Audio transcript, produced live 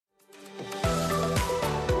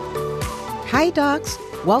Hi, docs.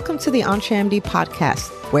 Welcome to the EntreMD podcast,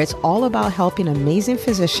 where it's all about helping amazing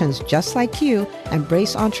physicians just like you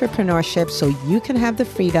embrace entrepreneurship so you can have the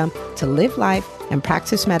freedom to live life and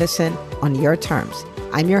practice medicine on your terms.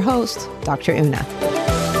 I'm your host, Dr. Una.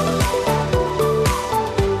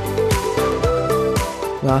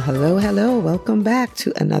 Well, hello. Welcome back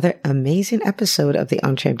to another amazing episode of the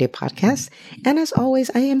EntreMD podcast. And as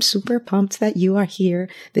always, I am super pumped that you are here.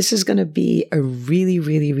 This is going to be a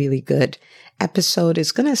really good episode.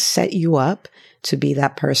 It's going to set you up to be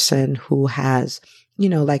that person who has,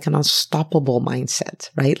 like an unstoppable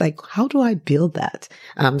mindset, right? Like, how do I build that?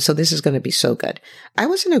 So this is going to be so good. I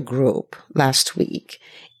was in a group last week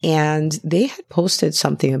and they had posted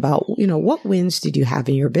something about, what wins did you have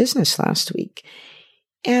in your business last week?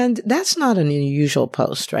 And that's not an unusual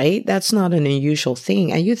post, right? That's not an unusual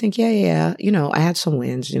thing. And you think, yeah, I had some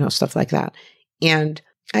wins, stuff like that. And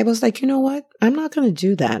I was like, you know what? I'm not going to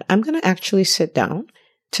do that. I'm going to actually sit down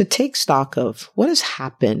to take stock of what has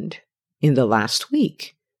happened in the last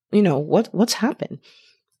week. What's happened?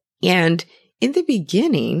 And in the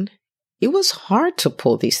beginning, it was hard to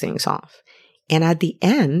pull these things off. And at the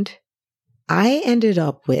end, I ended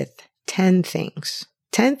up with 10 things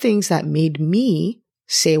that made me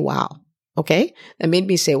say, wow. Okay. That made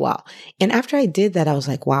me say, wow. And after I did that, I was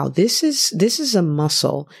like, wow, this is a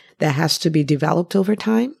muscle that has to be developed over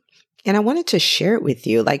time. And I wanted to share it with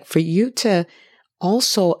you, like for you to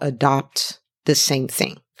also adopt the same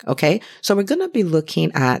thing. Okay. So we're going to be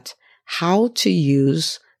looking at how to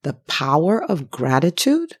use the power of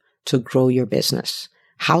gratitude to grow your business,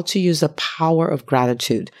 how to use the power of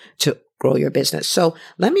gratitude to grow your business. So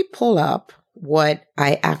let me pull up what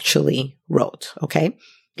I actually wrote. Okay.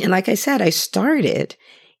 And like I said, I started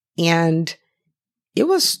and it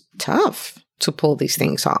was tough to pull these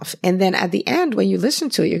things off. And then at the end, when you listen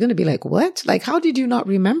to it, you're going to be like, what? Like, how did you not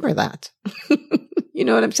remember that? You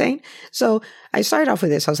know what I'm saying? So I started off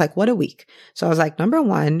with this. I was like, what a week. So I was like, number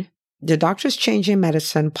one, the Doctors Changing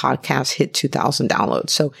Medicine podcast hit 2,000 downloads.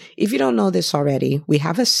 So if you don't know this already, we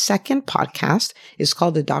have a second podcast. It's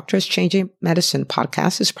called the Doctors Changing Medicine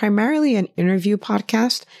podcast. It's primarily an interview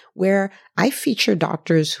podcast where I feature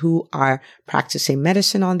doctors who are practicing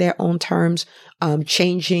medicine on their own terms,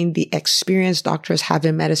 changing the experience doctors have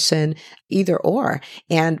in medicine, either or.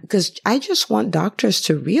 And because I just want doctors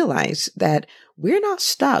to realize that we're not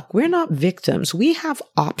stuck. We're not victims. We have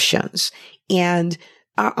options. And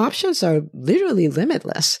our options are literally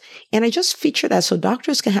limitless. And I just feature that so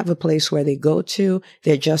doctors can have a place where they go to.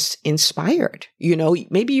 They're just inspired.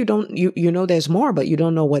 Maybe you don't, there's more, but you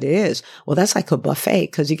don't know what it is. Well, that's like a buffet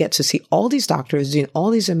because you get to see all these doctors doing all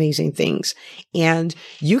these amazing things and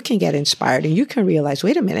you can get inspired and you can realize,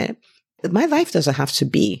 wait a minute. My life doesn't have to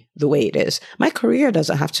be the way it is. My career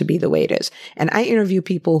doesn't have to be the way it is. And I interview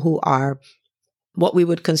people who are what we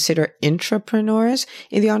would consider intrapreneurs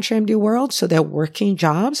in the EntreMD world. So they're working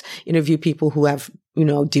jobs, interview people who have,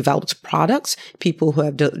 developed products, people who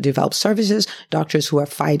have developed services, doctors who are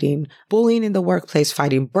fighting bullying in the workplace,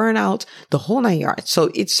 fighting burnout, the whole 9 yards.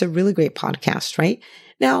 So it's a really great podcast, right?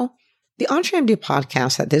 Now, the EntreMD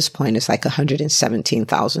podcast at this point is like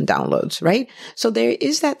 117,000 downloads, right? So there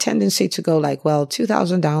is that tendency to go like, well,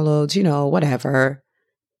 2,000 downloads, whatever.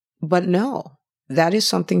 But no. That is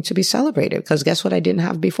something to be celebrated because guess what I didn't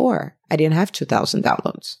have before? I didn't have 2,000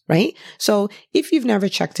 downloads, right? So if you've never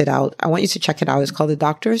checked it out, I want you to check it out. It's called the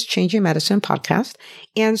Doctors Changing Medicine podcast.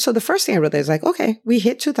 And so the first thing I wrote is like, okay, we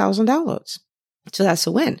hit 2,000 downloads. So that's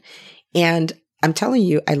a win. And I'm telling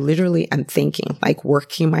you, I literally am thinking, like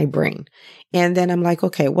working my brain. And then I'm like,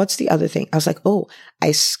 okay, what's the other thing? I was like, oh,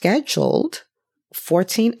 I scheduled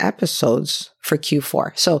 14 episodes for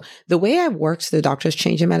Q4. So the way I've worked the Doctors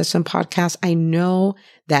Changing Medicine podcast, I know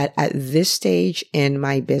that at this stage in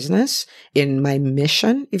my business, in my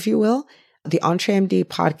mission, if you will, the EntreMD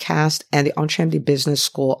podcast and the EntreMD Business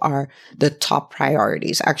School are the top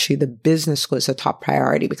priorities. Actually, the business school is the top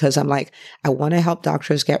priority because I'm like, I want to help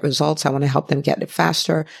doctors get results. I want to help them get it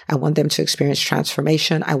faster. I want them to experience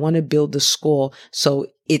transformation. I want to build the school so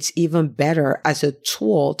it's even better as a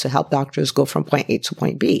tool to help doctors go from point A to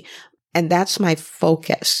point B. And that's my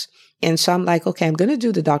focus. And so I'm like, okay, I'm going to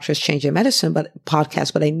do the Doctors Changing Medicine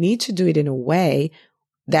podcast, but I need to do it in a way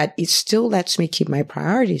that it still lets me keep my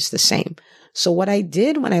priorities the same. So what I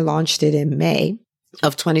did when I launched it in May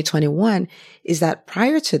of 2021 is that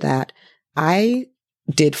prior to that, I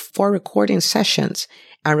did 4 recording sessions.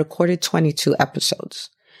 I recorded 22 episodes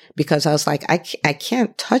because I was like, I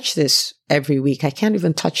can't touch this every week. I can't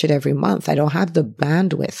even touch it every month. I don't have the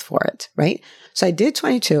bandwidth for it, right? So I did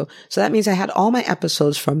 22. So that means I had all my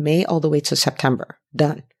episodes from May all the way to September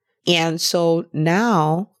done. And so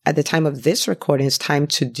now at the time of this recording, it's time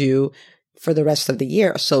to do for the rest of the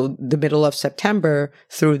year. So the middle of September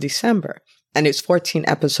through December. And it's 14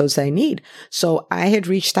 episodes that I need. So I had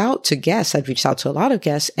reached out to guests. I'd reached out to a lot of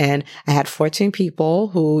guests, and I had 14 people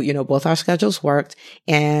who, both our schedules worked,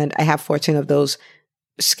 and I have 14 of those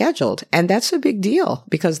scheduled. And that's a big deal,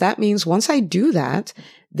 because that means once I do that,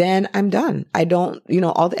 then I'm done. I don't,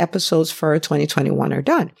 all the episodes for 2021 are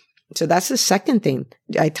done. So that's the second thing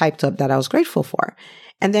I typed up that I was grateful for.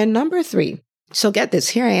 And then number 3. So get this,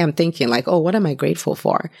 here I am thinking like, oh, what am I grateful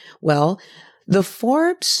for? Well, the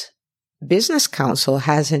Forbes Business Council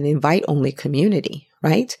has an invite-only community,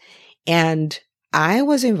 right? And I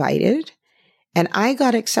was invited and I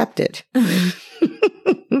got accepted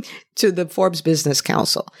to the Forbes Business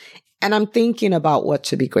Council. And I'm thinking about what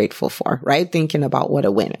to be grateful for, right? Thinking about what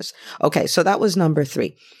a win is. Okay, so that was number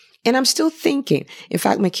 3. And I'm still thinking. In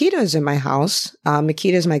fact, Makita is in my house.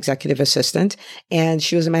 Makita is my executive assistant, and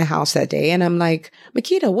she was in my house that day. And I'm like,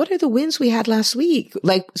 Makita, what are the wins we had last week?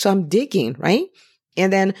 So I'm digging, right?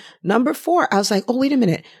 And then number 4, I was like, oh, wait a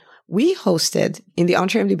minute. We hosted in the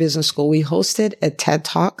EntreMD Business School, we hosted a TED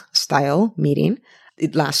Talk style meeting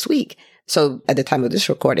last week. So at the time of this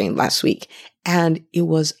recording last week, and it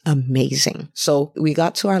was amazing. So we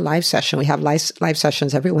got to our live session. We have live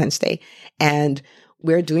sessions every Wednesday, and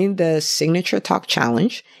we're doing the Signature Talk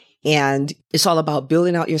Challenge. And it's all about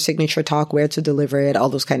building out your signature talk, where to deliver it, all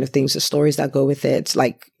those kind of things, the stories that go with it. It's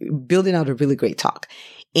like building out a really great talk.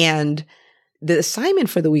 And the assignment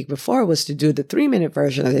for the week before was to do the 3-minute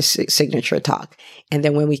version of this signature talk. And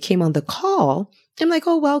then when we came on the call, I'm like,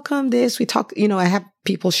 oh, welcome this. We talk, I have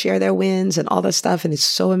people share their wins and all that stuff. And it's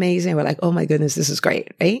so amazing. We're like, oh my goodness, this is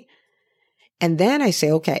great. Right. And then I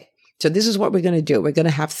say, okay, so this is what we're going to do. We're going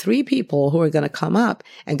to have 3 people who are going to come up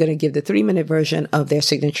and going to give the 3-minute version of their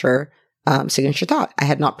signature talk. I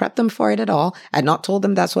had not prepped them for it at all. I had not told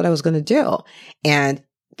them that's what I was going to do. And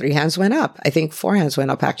 3 hands went up. I think 4 hands went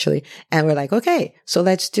up actually. And we're like, okay, so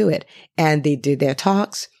let's do it. And they did their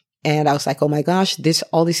talks. And I was like, oh my gosh,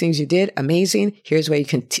 all these things you did, amazing. Here's where you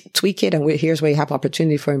can tweak it. And here's where you have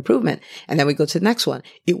opportunity for improvement. And then we go to the next one.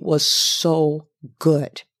 It was so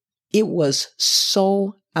good. It was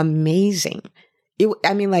so amazing. It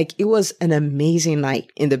was an amazing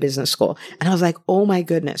night in the business school. And I was like, oh my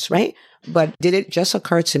goodness, right? But did it just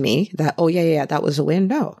occur to me that, oh yeah, that was a win?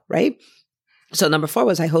 No, right? So number 4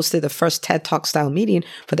 was I hosted the first TED Talk style meeting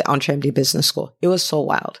for the EntreMD Business School. It was so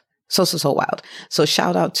wild. So wild. So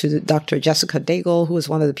shout out to Dr. Jessica Daigle, who was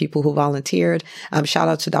one of the people who volunteered. Shout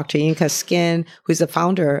out to Dr. Yinka Skin, who's the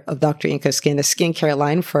founder of Dr. Yinka Skin, a skincare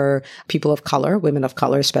line for people of color, women of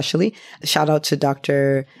color especially. Shout out to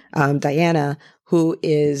Dr. Diana, who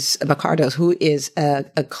is Macardo, who is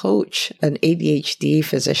a coach, an ADHD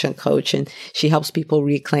physician coach, and she helps people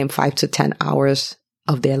reclaim 5 to 10 hours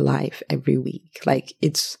of their life every week. Like,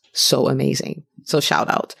 it's so amazing. So shout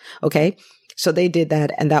out. Okay. So they did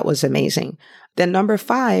that, and that was amazing. Then number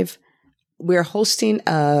 5, we're hosting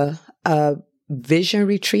a vision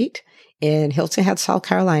retreat in Hilton Head, South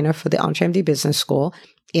Carolina for the EntreMD Business School.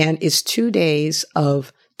 And it's 2 days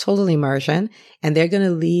of total immersion. And they're going to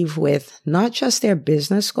leave with not just their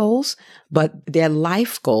business goals, but their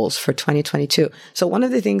life goals for 2022. So one of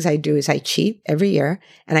the things I do is I cheat every year,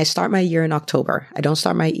 and I start my year in October. I don't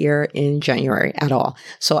start my year in January at all.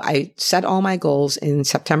 So I set all my goals in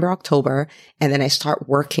September, October, and then I start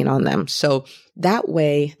working on them. So that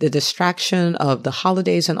way, the distraction of the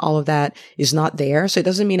holidays and all of that is not there. So it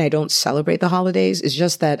doesn't mean I don't celebrate the holidays. It's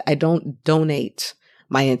just that I don't donate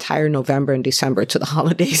my entire November and December to the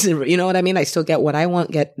holidays. You know what I mean? I still get what I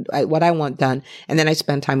want done. And then I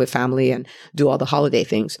spend time with family and do all the holiday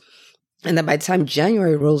things. And then by the time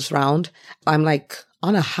January rolls around, I'm like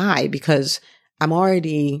on a high because I'm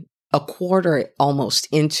already a quarter almost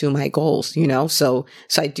into my goals, So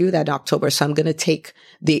I do that in October. So I'm going to take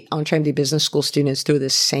the EntreMD Business School students through the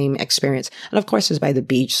same experience. And of course, it's by the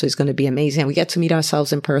beach. So it's going to be amazing. We get to meet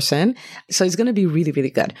ourselves in person. So it's going to be really,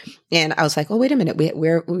 really good. And I was like, oh, wait a minute.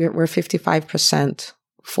 We're 55%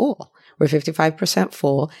 full. We're 55%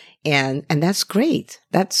 full. And that's great.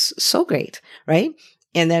 That's so great. Right.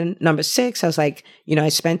 And then number 6, I was like, I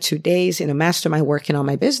spent 2 days in a mastermind working on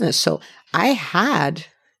my business. So I had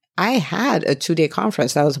a 2-day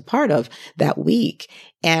conference that I was a part of that week,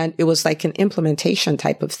 and it was like an implementation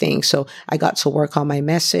type of thing. So I got to work on my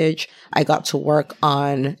message. I got to work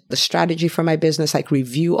on the strategy for my business, like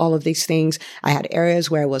review all of these things. I had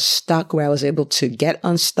areas where I was stuck, where I was able to get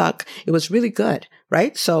unstuck. It was really good,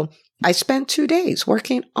 right? So I spent 2 days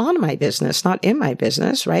working on my business, not in my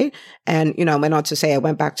business, right? And, I went on to say I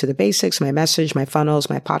went back to the basics, my message, my funnels,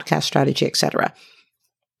 my podcast strategy, etc.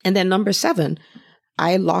 And then number 7,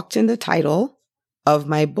 I locked in the title of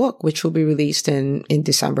my book, which will be released in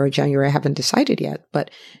December or January. I haven't decided yet,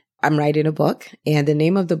 but I'm writing a book, and the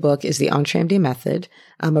name of the book is The EntreMD Method,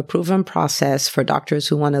 a proven process for doctors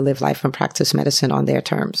who want to live life and practice medicine on their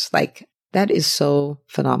terms. Like, that is so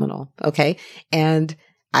phenomenal. Okay. And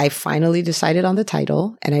I finally decided on the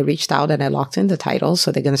title, and I reached out and I locked in the title.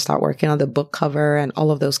 So they're going to start working on the book cover and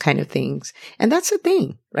all of those kind of things. And that's a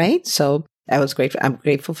thing, right? So I was grateful. I'm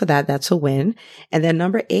grateful for that. That's a win. And then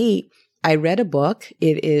number 8, I read a book.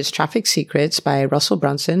 It is Traffic Secrets by Russell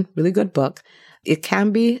Brunson. Really good book. It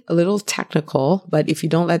can be a little technical, but if you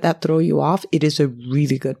don't let that throw you off, it is a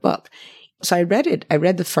really good book. So I read it. I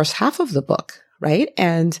read the first half of the book, right?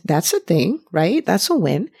 And that's a thing, right? That's a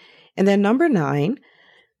win. And then number 9.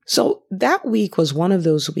 So that week was one of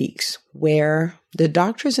those weeks where the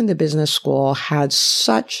doctors in the business school had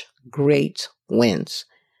such great wins.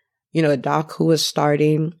 You know, a doc who was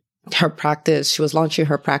starting her practice, she was launching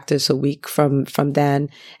her practice a week from then,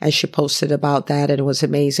 and she posted about that, and it was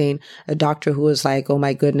amazing. A doctor who was like, oh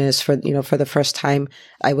my goodness, for the first time,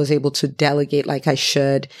 I was able to delegate like I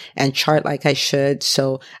should and chart like I should.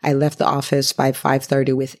 So I left the office by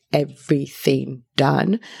 5:30 with everything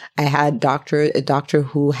done. I had a doctor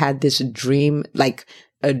who had this dream, like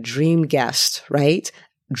a dream guest, right?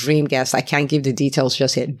 Dream guest. I can't give the details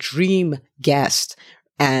just yet. Dream guest.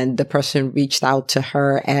 And the person reached out to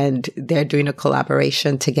her, and they're doing a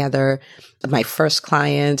collaboration together. My first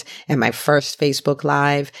client and my first Facebook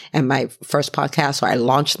Live and my first podcast, or I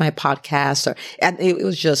launched my podcast, and it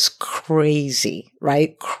was just crazy,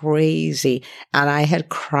 right? Crazy. And I had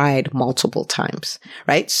cried multiple times,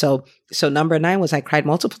 right? So number 9 was I cried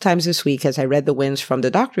multiple times this week as I read the wins from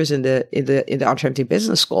the doctors in the EntreMD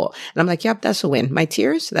Business School. And I'm like, yep, that's a win. My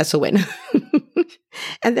tears, that's a win.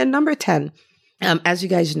 And then number 10, as you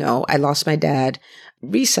guys know, I lost my dad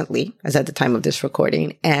recently, as at the time of this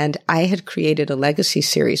recording, and I had created a legacy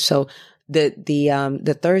series. So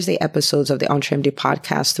the Thursday episodes of the EntreMD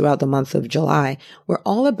podcast throughout the month of July were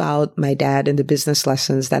all about my dad and the business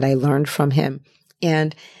lessons that I learned from him.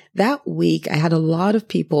 And that week, I had a lot of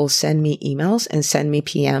people send me emails and send me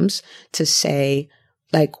PMs to say,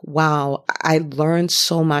 like, wow, I learned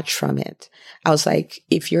so much from it. I was like,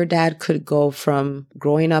 if your dad could go from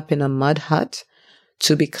growing up in a mud hut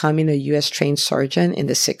to becoming a U.S. trained surgeon in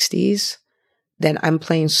the 60s, then I'm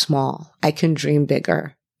playing small. I can dream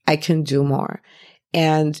bigger. I can do more.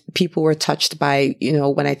 And people were touched by,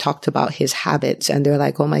 when I talked about his habits, and they're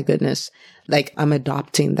like, oh my goodness, like I'm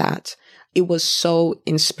adopting that. It was so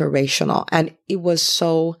inspirational, and it was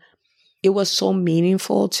so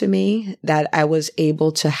meaningful to me that I was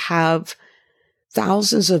able to have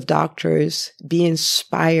thousands of doctors be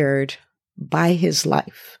inspired by his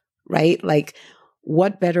life, right? Like,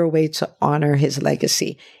 what better way to honor his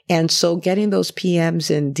legacy? And so getting those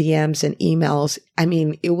PMs and DMs and emails, I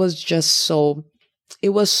mean, it was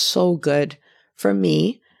so good for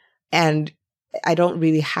me. And I don't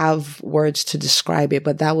really have words to describe it,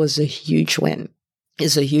 but that was a huge win.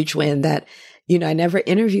 It's a huge win that, I never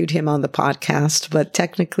interviewed him on the podcast, but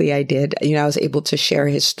technically I did. I was able to share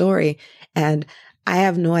his story, and I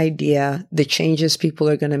have no idea the changes people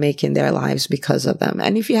are going to make in their lives because of them.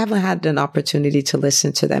 And if you haven't had an opportunity to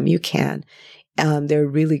listen to them, you can. They're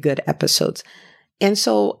really good episodes. And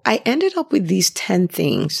so I ended up with these 10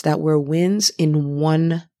 things that were wins in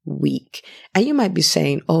 1 week. And you might be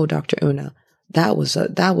saying, oh, Dr. Una, that was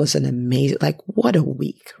an amazing, like, what a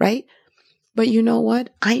week, right? But you know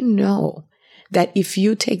what? I know that if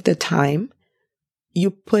you take the time, you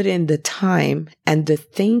put in the time and the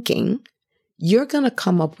thinking, you're going to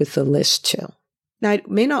come up with a list too. Now, it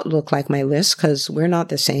may not look like my list because we're not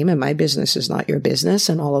the same and my business is not your business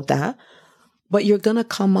and all of that, but you're going to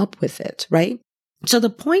come up with it, right? So the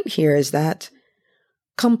point here is that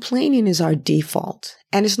complaining is our default.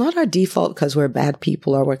 And it's not our default because we're bad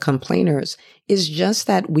people or we're complainers. It's just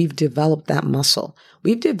that we've developed that muscle.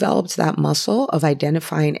 We've developed that muscle of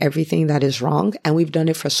identifying everything that is wrong, and we've done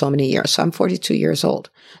it for so many years. So I'm 42 years old.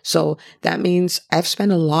 So that means I've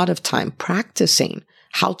spent a lot of time practicing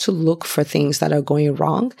how to look for things that are going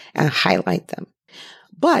wrong and highlight them.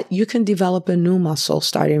 But you can develop a new muscle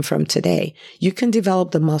starting from today. You can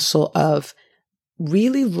develop the muscle of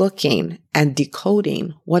really looking and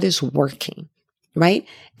decoding what is working, right?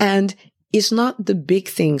 And it's not the big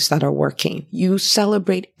things that are working. You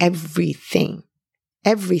celebrate everything.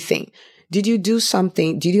 Everything. Did you do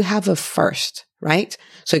something? Did you have a first, right?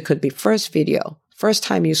 So it could be first video, first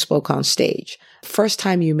time you spoke on stage, first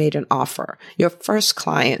time you made an offer, your first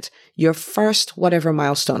client, your first whatever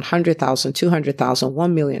milestone, 100,000, 200,000,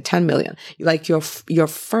 1 million, 10 million, like your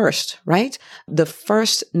first, right? The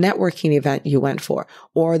first networking event you went for,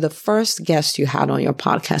 or the first guest you had on your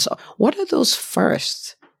podcast. What are those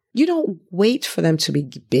firsts? You don't wait for them to be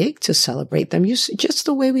big to celebrate them. Just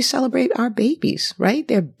the way we celebrate our babies, right?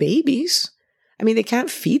 They're babies. I mean, they can't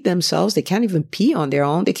feed themselves. They can't even pee on their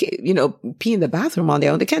own. They can't, pee in the bathroom on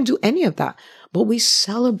their own. They can't do any of that, but we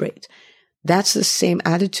celebrate. That's the same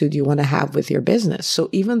attitude you want to have with your business. So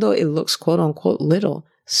even though it looks quote unquote little,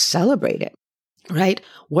 celebrate it, right?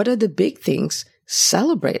 What are the big things?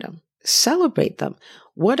 Celebrate them. Celebrate them.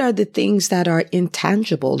 What are the things that are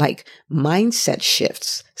intangible, like mindset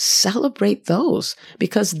shifts? Celebrate those,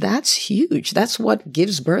 because that's huge. That's what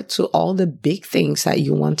gives birth to all the big things that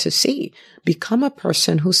you want to see. Become a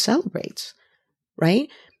person who celebrates, right?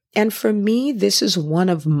 And for me, this is one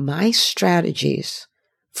of my strategies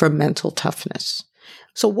for mental toughness.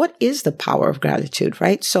 So what is the power of gratitude,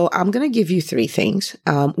 right? So I'm going to give you 3 things.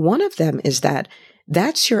 One of them is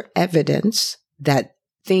that's your evidence that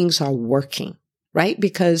things are working, right?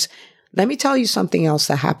 Because let me tell you something else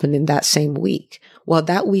that happened in that same week. Well,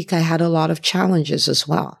 that week I had a lot of challenges as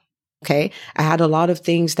well. Okay. I had a lot of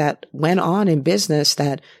things that went on in business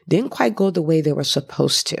that didn't quite go the way they were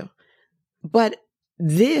supposed to. But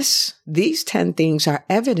these 10 things are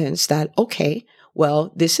evidence that, okay,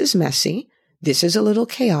 well, this is messy. This is a little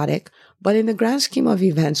chaotic, but in the grand scheme of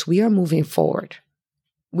events, we are moving forward.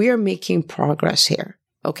 We are making progress here.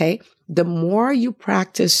 Okay. The more you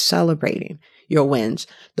practice celebrating your wins,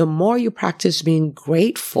 the more you practice being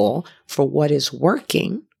grateful for what is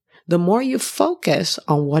working, the more you focus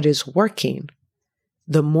on what is working,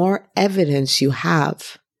 the more evidence you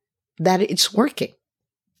have that it's working,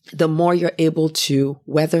 the more you're able to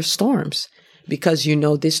weather storms because you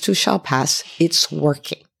know this too shall pass. It's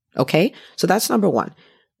working. Okay. So that's number 1.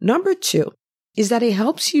 Number 2 is that it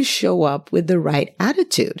helps you show up with the right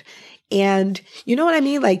attitude. And you know what I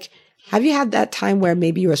mean? Like, have you had that time where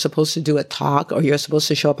maybe you were supposed to do a talk or you're supposed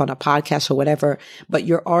to show up on a podcast or whatever, but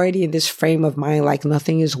you're already in this frame of mind, like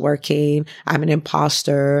nothing is working. I'm an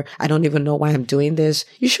imposter. I don't even know why I'm doing this.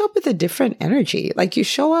 You show up with a different energy. Like you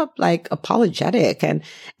show up like apologetic and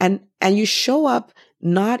you show up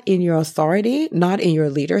not in your authority, not in your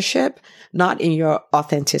leadership, not in your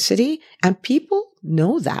authenticity. And people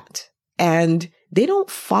know that. And they don't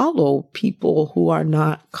follow people who are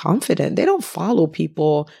not confident. They don't follow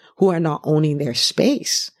people who are not owning their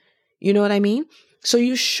space. You know what I mean? So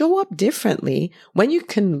you show up differently when you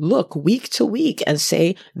can look week to week and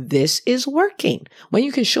say, this is working. When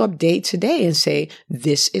you can show up day to day and say,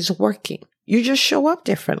 this is working. You just show up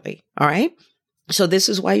differently. All right. So this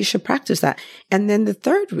is why you should practice that. And then the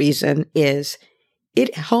third reason is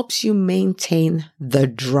it helps you maintain the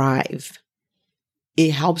drive.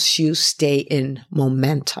 It helps you stay in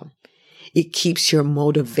momentum. It keeps your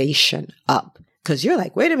motivation up because you're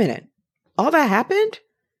like, wait a minute, all that happened?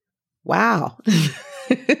 Wow.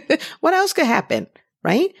 What else could happen?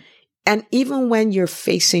 Right? And even when you're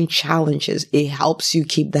facing challenges, it helps you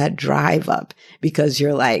keep that drive up because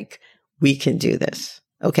you're like, we can do this.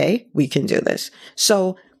 Okay. We can do this.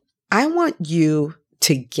 So I want you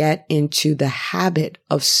to get into the habit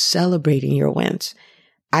of celebrating your wins.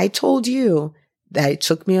 I told you that it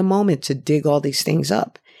took me a moment to dig all these things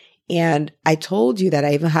up. And I told you that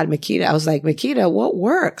I even had Makita. I was like, Makita, what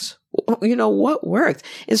works? What worked?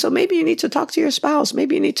 And so maybe you need to talk to your spouse.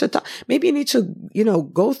 Maybe you need to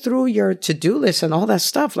go through your to-do list and all that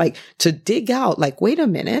stuff, like to dig out, like, wait a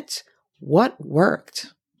minute, what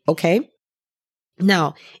worked? Okay.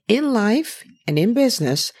 Now, in life and in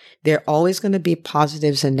business, there are always going to be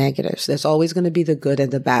positives and negatives. There's always going to be the good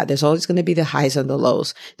and the bad. There's always going to be the highs and the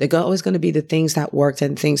lows. There's always going to be the things that worked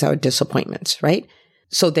and things that are disappointments, right?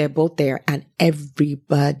 So they're both there and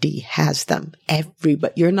everybody has them.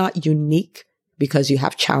 Everybody. You're not unique because you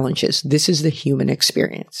have challenges. This is the human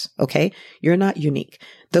experience, okay? You're not unique.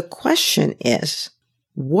 The question is,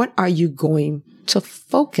 what are you going to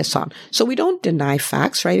focus on? So we don't deny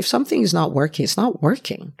facts, right? If something is not working, it's not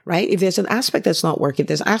working, right? If there's an aspect that's not working,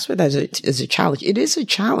 there's an aspect that is a challenge. It is a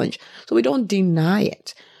challenge. So we don't deny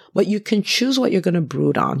it. But you can choose what you're going to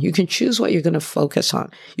brood on. You can choose what you're going to focus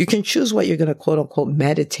on. You can choose what you're going to quote unquote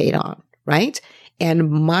meditate on, right?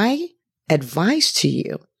 And my advice to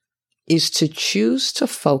you is to choose to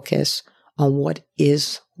focus on what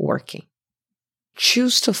is working.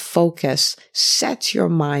 Choose to focus, set your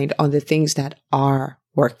mind on the things that are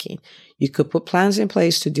working. You could put plans in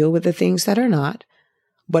place to deal with the things that are not,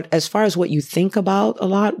 But as far as what you think about a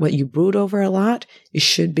lot, what you brood over a lot, it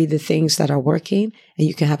should be the things that are working, and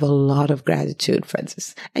you can have a lot of gratitude for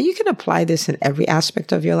this. And you can apply this in every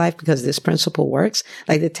aspect of your life because this principle works.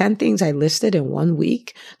 Like the 10 things I listed in 1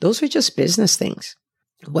 week, those were just business things.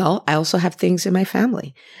 Well, I also have things in my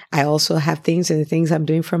family. I also have things in the things I'm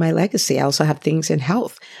doing for my legacy. I also have things in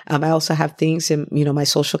health. I also have things in, my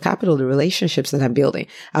social capital, the relationships that I'm building.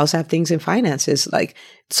 I also have things in finances.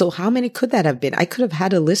 So how many could that have been? I could have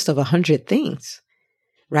had a list of 100 things,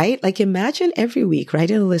 right? Like imagine every week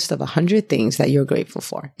writing a list of 100 things that you're grateful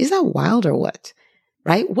for. Is that wild or what?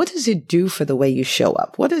 Right? What does it do for the way you show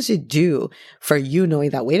up? What does it do for you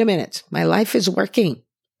knowing that, wait a minute, my life is working?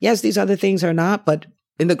 Yes, these other things are not, but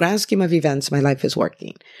in the grand scheme of events, my life is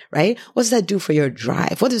working, right? What does that do for your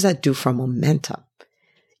drive? What does that do for momentum?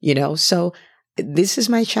 So this is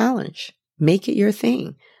my challenge. Make it your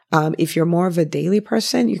thing. If you're more of a daily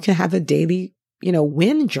person, you can have a daily,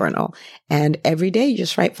 win journal. And every day you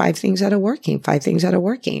just write 5 things that are working, 5 things that are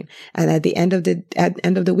working. And at the end of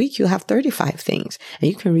the week, you'll have 35 things.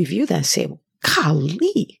 And you can review that and say,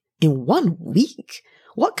 golly, in 1 week,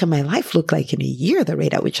 what can my life look like in a year, the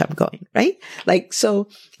rate at which I'm going, right?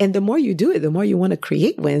 And the more you do it, the more you want to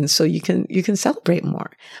create wins so you can celebrate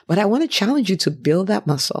more. But I want to challenge you to build that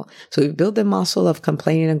muscle. So we build the muscle of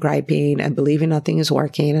complaining and griping and believing nothing is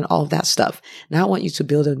working and all of that stuff. Now I want you to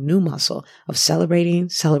build a new muscle of celebrating.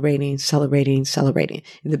 In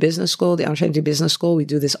the business school, the Entrepreneur Business School, we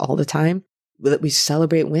do this all the time. We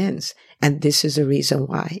celebrate wins. And this is the reason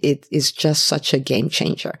why it is just such a game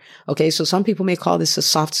changer. Okay. So some people may call this a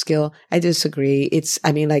soft skill. I disagree. It's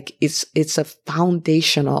a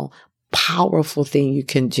foundational, powerful thing you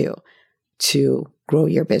can do to grow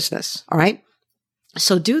your business. All right.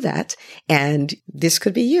 So do that. And this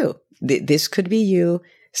could be you. This could be you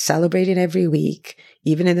celebrating every week,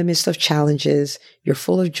 even in the midst of challenges. You're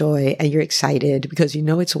full of joy and you're excited because you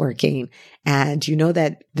know it's working. And you know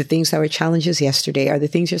that the things that were challenges yesterday are the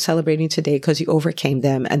things you're celebrating today because you overcame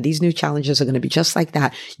them. And these new challenges are going to be just like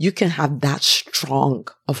that. You can have that strong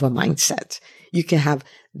of a mindset. You can have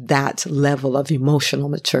that level of emotional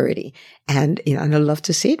maturity. And I'd love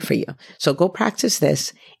to see it for you. So go practice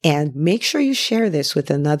this and make sure you share this with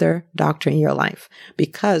another doctor in your life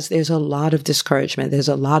because there's a lot of discouragement. There's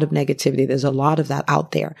a lot of negativity. There's a lot of that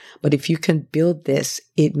out there. But if you can build this,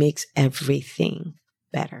 it makes everything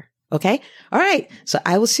better. Okay? All right. So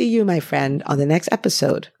I will see you, my friend, on the next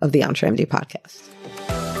episode of the EntreMD podcast.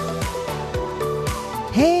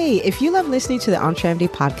 Hey, if you love listening to the EntreMD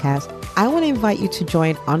podcast, I want to invite you to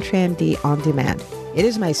join EntreMD On Demand. It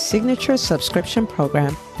is my signature subscription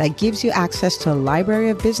program that gives you access to a library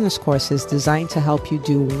of business courses designed to help you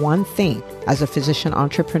do one thing as a physician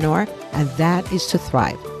entrepreneur, and that is to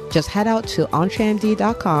thrive. Just head out to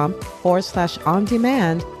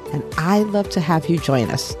entremd.com/on-demand, and I'd love to have you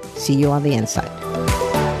join us. See you on the inside.